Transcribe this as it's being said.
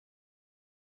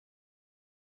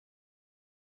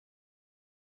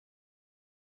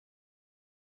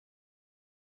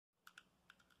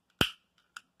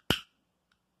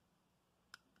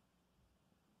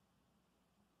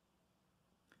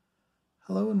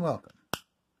Hello and welcome.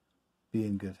 Be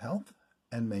in good health,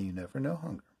 and may you never know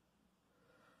hunger.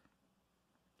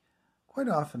 Quite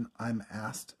often I'm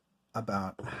asked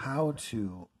about how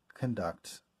to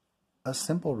conduct a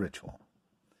simple ritual.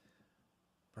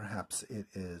 Perhaps it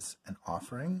is an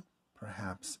offering,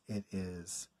 perhaps it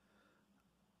is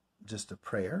just a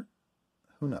prayer,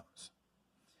 who knows?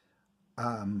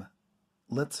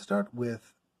 Let's start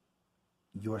with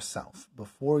yourself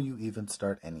before you even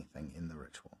start anything in the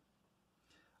ritual.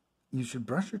 You should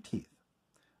brush your teeth.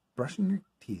 Brushing your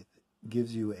teeth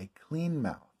gives you a clean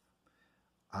mouth.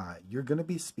 You're going to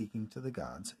be speaking to the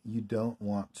gods. You don't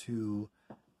want to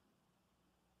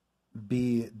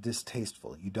be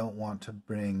distasteful. You don't want to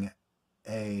bring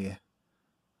a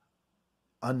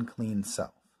unclean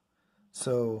self.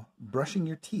 So brushing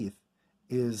your teeth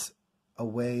is a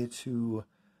way to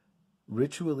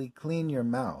ritually clean your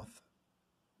mouth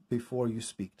before you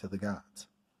speak to the gods.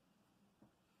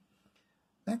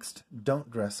 Next, don't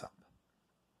dress up.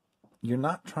 You're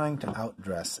not trying to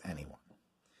outdress anyone.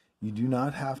 You do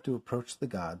not have to approach the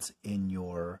gods in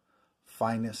your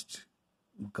finest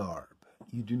garb.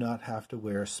 You do not have to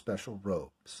wear special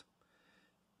robes.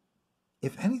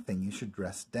 If anything, you should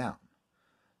dress down.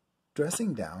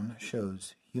 Dressing down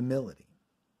shows humility.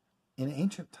 In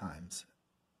ancient times,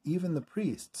 even the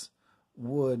priests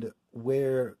would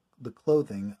wear the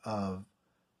clothing of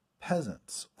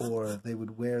peasants, or they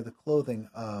would wear the clothing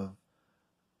of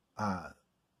a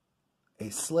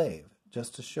slave,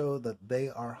 just to show that they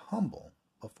are humble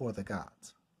before the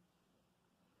gods.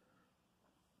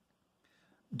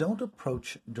 Don't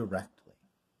approach directly.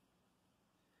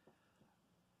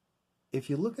 If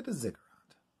you look at a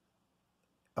ziggurat,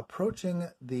 approaching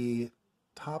the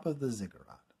top of the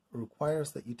ziggurat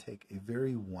requires that you take a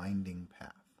very winding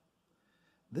path.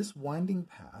 This winding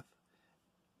path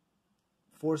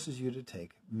forces you to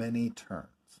take many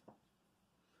turns.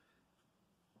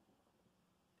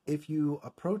 If you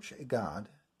approach a god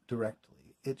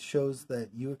directly, it shows that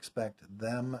you expect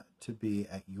them to be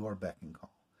at your beck and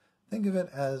call. Think of it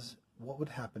as what would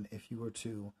happen if you were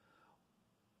to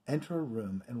enter a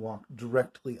room and walk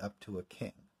directly up to a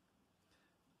king.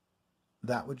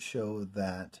 That would show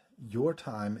that your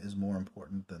time is more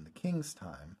important than the king's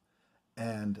time,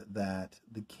 and that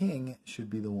the king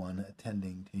should be the one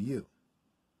attending to you.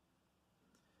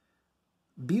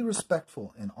 Be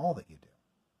respectful in all that you do.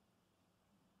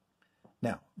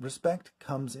 Now, respect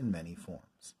comes in many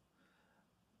forms,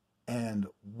 and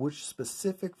which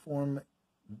specific form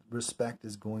respect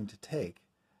is going to take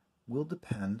will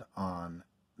depend on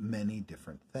many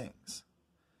different things.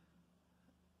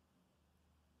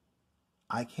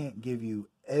 I can't give you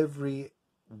every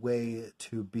way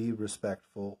to be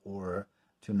respectful or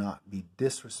to not be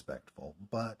disrespectful,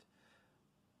 but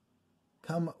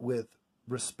come with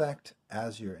respect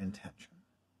as your intention.